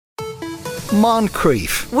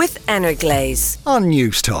Moncrief with Anna Glaze on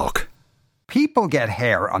News Talk. People get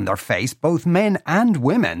hair on their face, both men and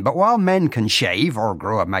women, but while men can shave or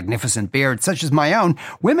grow a magnificent beard such as my own,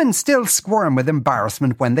 women still squirm with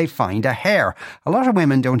embarrassment when they find a hair. A lot of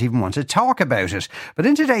women don't even want to talk about it. But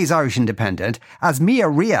in today's Irish Independent,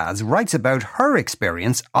 Azmia Riaz writes about her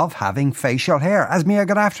experience of having facial hair. Azmia,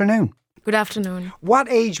 good afternoon. Good afternoon.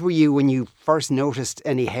 What age were you when you first noticed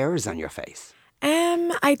any hairs on your face?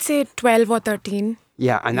 I'd say 12 or 13.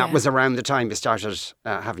 Yeah, and that was around the time you started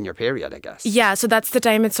having your period, I guess. Yeah, so that's the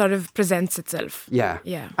time it sort of presents itself. Yeah.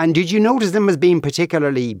 Yeah. And did you notice them as being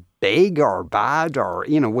particularly big or bad, or,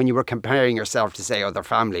 you know, when you were comparing yourself to, say, other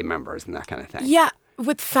family members and that kind of thing? Yeah,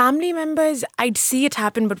 with family members, I'd see it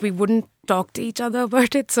happen, but we wouldn't talk to each other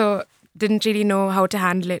about it, so didn't really know how to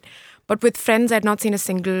handle it. But with friends, I'd not seen a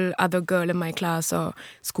single other girl in my class or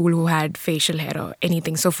school who had facial hair or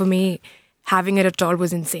anything. So for me, having it at all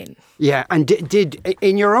was insane. Yeah, and did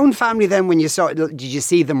in your own family then, when you saw it, did you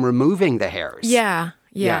see them removing the hairs? Yeah.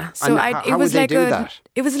 So how would they do that?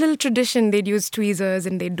 It was a little tradition. They'd use tweezers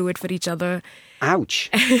and they'd do it for each other. Ouch.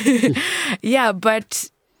 Yeah, but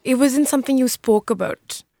it wasn't something you spoke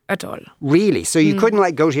about at all. Really? So you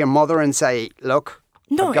couldn't go to your mother and say, look,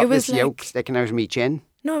 no, I've got it was this yolk sticking out of me chin?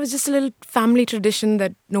 No, it was just a little family tradition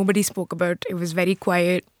that nobody spoke about. It was very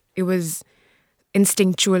quiet. It was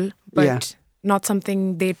instinctual, but not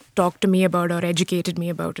something they talked to me about or educated me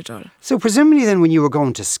about at all. So presumably then when you were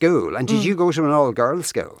going to school, and did you go to an all-girls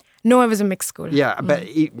school? No, I was a mixed school. Yeah, but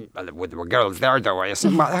there were girls there though, I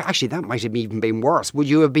assume. Well, actually, that might have even been worse. Would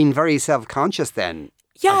you have been very self-conscious then?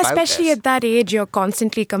 Yeah, especially at that age, you're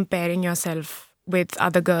constantly comparing yourself with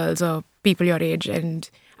other girls or people your age, and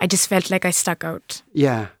I just felt like I stuck out.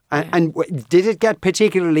 Yeah. And did it get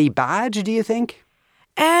particularly bad, do you think?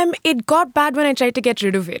 It got bad when I tried to get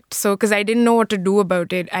rid of it. So, because I didn't know what to do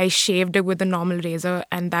about it, I shaved it with a normal razor,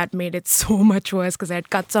 and that made it so much worse because I had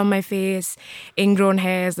cuts on my face, ingrown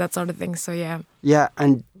hairs, that sort of thing. So, yeah. Yeah,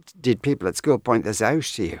 and did people at school point this out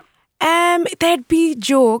to you? There'd be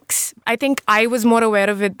jokes. I think I was more aware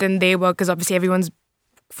of it than they were because obviously everyone's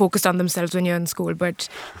focused on themselves when you're in school, but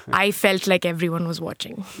I felt like everyone was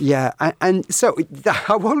watching. Yeah, and so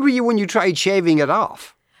how old were you when you tried shaving it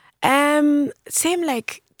off? Same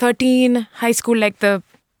like 13, high school, like the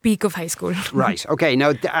peak of high school. Right, okay.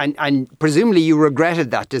 Now, and presumably you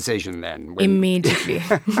regretted that decision then? Immediately.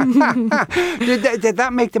 Did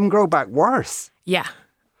that make them grow back worse? Yeah.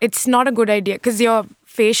 It's not a good idea because your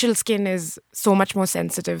facial skin is so much more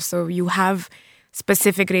sensitive, so you have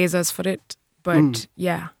specific razors for it. But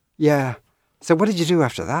yeah. Yeah. So what did you do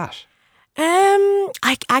after that?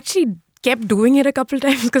 I actually kept doing it a couple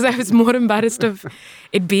times because I was more embarrassed of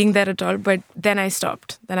it being there at all. But then I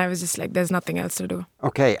stopped. Then I was just like, there's nothing else to do.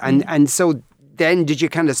 Okay. And so then did you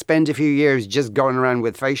kind of spend a few years just going around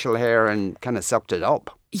with facial hair and kind of sucked it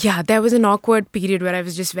up? Yeah, there was an awkward period where I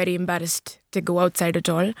was just very embarrassed to go outside at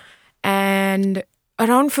all. And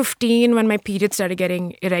around 15, when my period started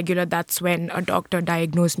getting irregular, that's when a doctor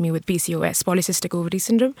diagnosed me with PCOS, polycystic ovary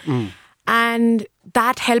syndrome. And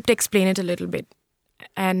that helped explain it a little bit.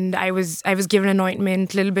 And I was given an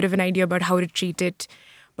ointment, a little bit of an idea about how to treat it.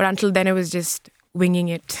 But until then, it was just winging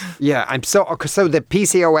it. Yeah, so the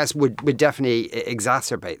PCOS would definitely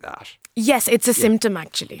exacerbate that. Yes, it's a symptom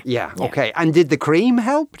actually. Yeah, okay. And did the cream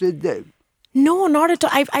help? No, not at all.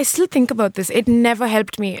 I still think about this. It never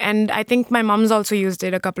helped me. And I think my mum's also used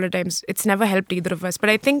it a couple of times. It's never helped either of us. But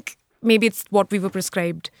I think maybe it's what we were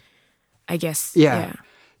prescribed, I guess. Yeah.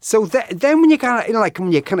 So then when you kind of,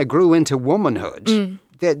 when you kind of grew into womanhood,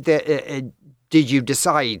 did you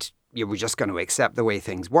decide you were just going to accept the way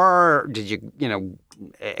things were? Did you,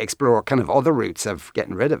 explore kind of other routes of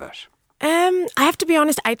getting rid of it? I have to be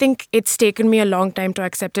honest, I think it's taken me a long time to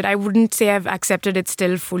accept it. I wouldn't say I've accepted it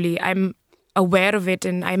still fully. I'm aware of it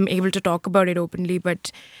and I'm able to talk about it openly,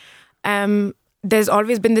 but there's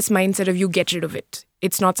always been this mindset of you get rid of it.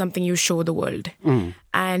 It's not something you show the world.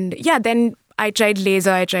 And then I tried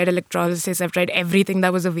laser, I tried electrolysis, I've tried everything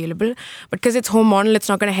that was available. But because it's hormonal, it's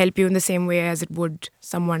not going to help you in the same way as it would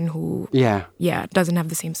someone who doesn't have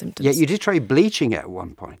the same symptoms. Yeah, you did try bleaching at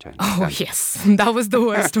one point. Oh, yes. That was the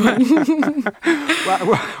worst one.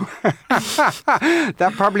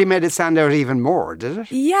 That probably made it stand out even more, did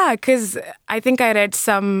it? Yeah, because I think I read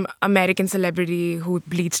some American celebrity who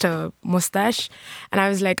bleached her mustache. And I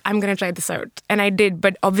was like, I'm going to try this out. And I did.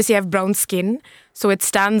 But obviously I have brown skin. So it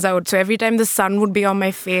stands out. So every time the sun would be on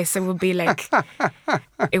my face, it would be like,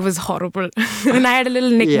 it was horrible. And I had a little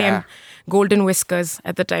nickname, Golden Whiskers,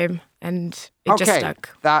 at the time. And it just stuck.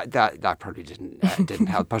 That probably didn't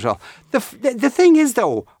help at all. The thing is,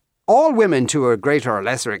 though, all women, to a greater or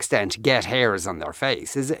lesser extent, get hairs on their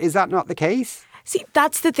face. Is that not the case? See,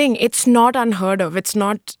 that's the thing. It's not unheard of. It's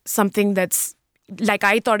not something that's like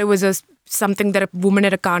I thought it was something that a woman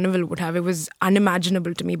at a carnival would have. It was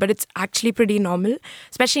unimaginable to me, but it's actually pretty normal,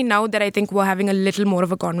 especially now that I think we're having a little more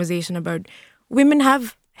of a conversation about women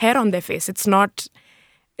have hair on their face. It's not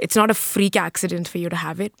a freak accident for you to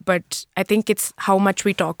have it, but I think it's how much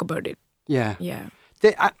we talk about it. Yeah. Yeah.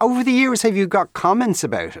 Over the years, have you got comments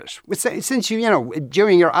about it? Since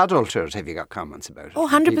during your adulthood, have you got comments about it? Oh,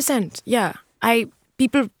 100%. Yeah.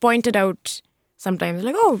 People pointed out sometimes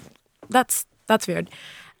like, oh, that's weird.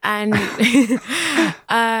 And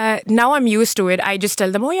now I'm used to it. I just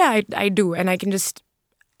tell them, oh yeah, I do. And I can just,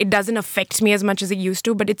 it doesn't affect me as much as it used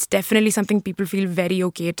to, but it's definitely something people feel very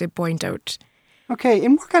okay to point out. Okay,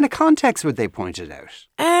 in what kind of context would they point it out?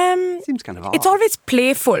 Seems kind of odd. It's always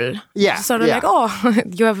playful. Yeah. Sort of like, oh,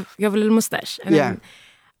 you have a little mustache. And yeah.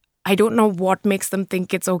 I don't know what makes them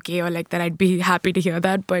think it's okay or like that. I'd be happy to hear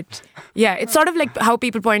that. But yeah, it's sort of like how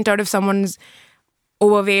people point out if someone's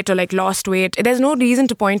overweight or like lost weight. There's no reason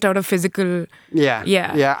to point out a physical... Yeah.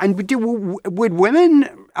 And would women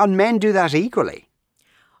and men do that equally?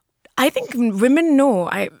 I think women, no.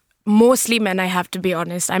 Mostly men, I have to be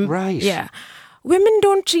honest. Right. Yeah. Women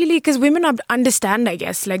don't really, because women understand, I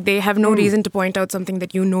guess. Like they have no reason to point out something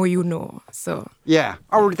that you know. So yeah,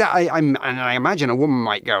 or that I imagine a woman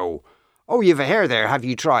might go, "Oh, you have a hair there. Have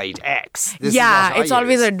you tried X?" It's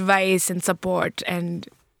always advice and support, and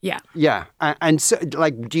yeah. Yeah, and so,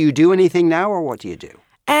 like, do you do anything now, or what do you do?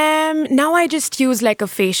 Now I just use like a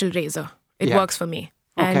facial razor. It works for me,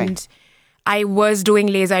 okay. And I was doing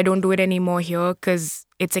laser. I don't do it anymore here because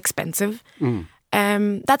it's expensive.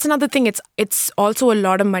 That's another thing. It's also a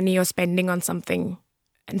lot of money you're spending on something.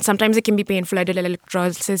 And sometimes it can be painful. I did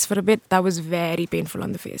electrolysis for a bit. That was very painful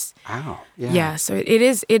on the face. Ow. Yeah. Yeah, so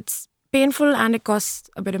it's painful and it costs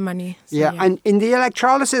a bit of money. So, yeah, and in the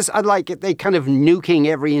electrolysis, I'd like it, they kind of nuking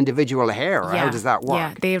every individual hair. Or how does that work?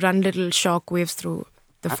 Yeah, they run little shock waves through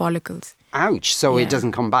the follicles. Ouch, so it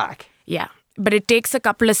doesn't come back. Yeah, but it takes a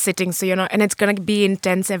couple of sittings, so and it's going to be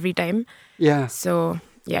intense every time. Yeah. So...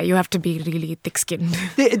 yeah, you have to be really thick-skinned.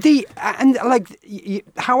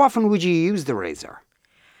 How often would you use the razor?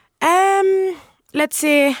 Let's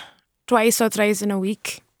say twice or thrice in a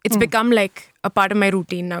week. It's become like a part of my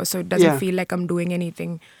routine now, so it doesn't feel like I'm doing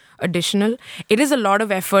anything additional. It is a lot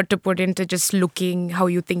of effort to put into just looking how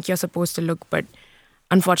you think you're supposed to look, but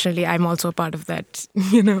unfortunately, I'm also a part of that,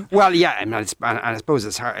 Well, yeah, I suppose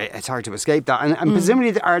it's hard to escape that. And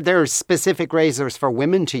presumably, are there specific razors for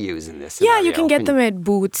women to use in this scenario? Yeah, you can get them at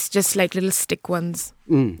Boots, just like little stick ones.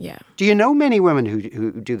 Yeah. Do you know many women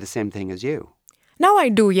who do the same thing as you? Now I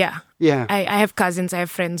do, yeah. Yeah. I have cousins, I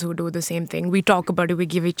have friends who do the same thing. We talk about it, we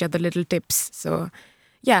give each other little tips. So,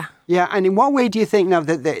 yeah. Yeah, and in what way do you think now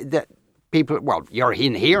that people, well, you're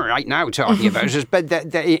in here right now talking about it, but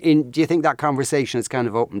do you think that conversation has kind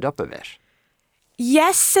of opened up a bit?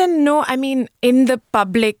 Yes and no. I mean, in the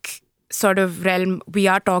public sort of realm, we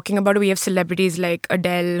are talking about it. We have celebrities like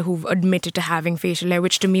Adele who've admitted to having facial hair,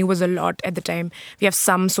 which to me was a lot at the time. We have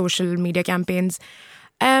some social media campaigns.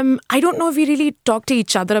 I don't know if we really talk to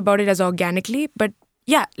each other about it as organically, but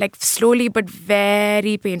yeah, like slowly but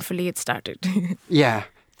very painfully it started. Yeah.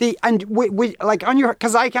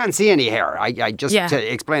 Because I can't see any hair. I just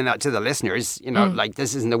to explain that to the listeners, like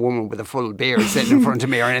this isn't a woman with a full beard sitting in front of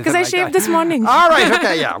me or anything. Because I shaved this morning. All right,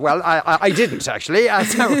 okay, yeah. Well, I didn't actually.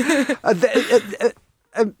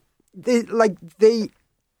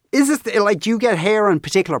 Is this like, do you get hair on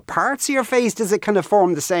particular parts of your face? Does it kind of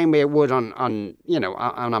form the same way it would on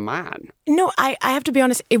a man? No, I have to be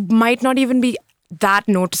honest. It might not even be that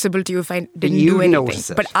noticeable to you if I didn't do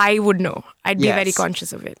anything. But I would know. I'd be very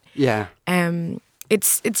conscious of it. Yeah.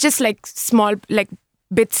 It's just like small like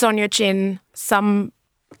bits on your chin, some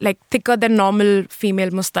like thicker than normal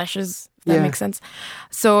female mustaches. If that makes sense.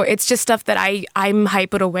 So it's just stuff that I'm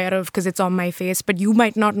hyper aware of because it's on my face, but you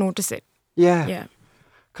might not notice it. Yeah. Yeah.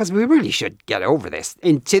 Because we really should get over this,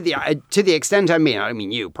 and to the extent I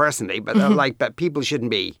mean you personally, but but people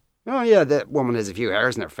shouldn't be. Oh yeah, that woman has a few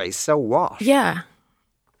hairs in her face. So what? Yeah.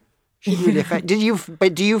 Shouldn't really affect. Do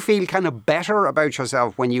you feel kind of better about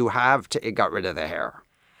yourself when you have got rid of the hair?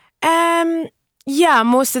 Yeah,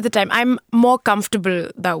 most of the time I'm more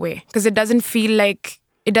comfortable that way because it doesn't feel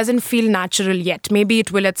natural yet. Maybe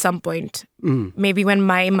it will at some point. Maybe when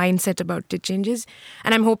my mindset about it changes,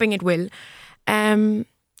 and I'm hoping it will.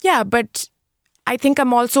 Yeah, but I think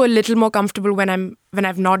I'm also a little more comfortable when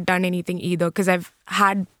I've not done anything either because I've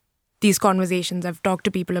had these conversations. I've talked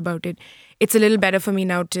to people about it. It's a little better for me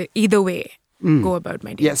now to either way go about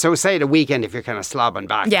my day. Yeah, so say at a weekend if you're kind of slobbing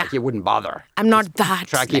back, like you wouldn't bother. I'm not that.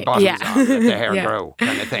 Tracky bottoms on, let the hair grow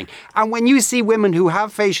kind of thing. And when you see women who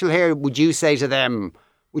have facial hair, would you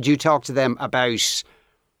talk to them about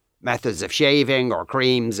methods of shaving or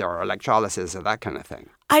creams or electrolysis or that kind of thing?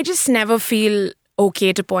 I just never feel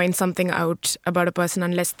okay to point something out about a person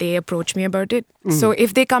unless they approach me about it. So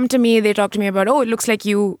if they come to me, they talk to me about, it looks like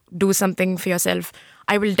you do something for yourself,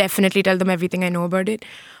 I will definitely tell them everything I know about it.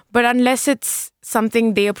 But unless it's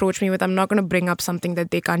something they approach me with, I'm not going to bring up something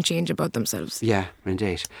that they can't change about themselves. Yeah,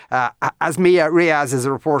 indeed. Azmia Riaz is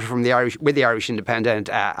a reporter from the Irish Independent.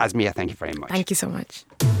 Azmia, thank you very much. Thank you so much.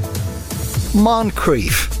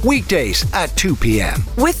 Moncrief, weekdays at 2 p.m.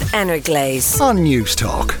 with Enric Glaze on News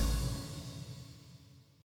Talk.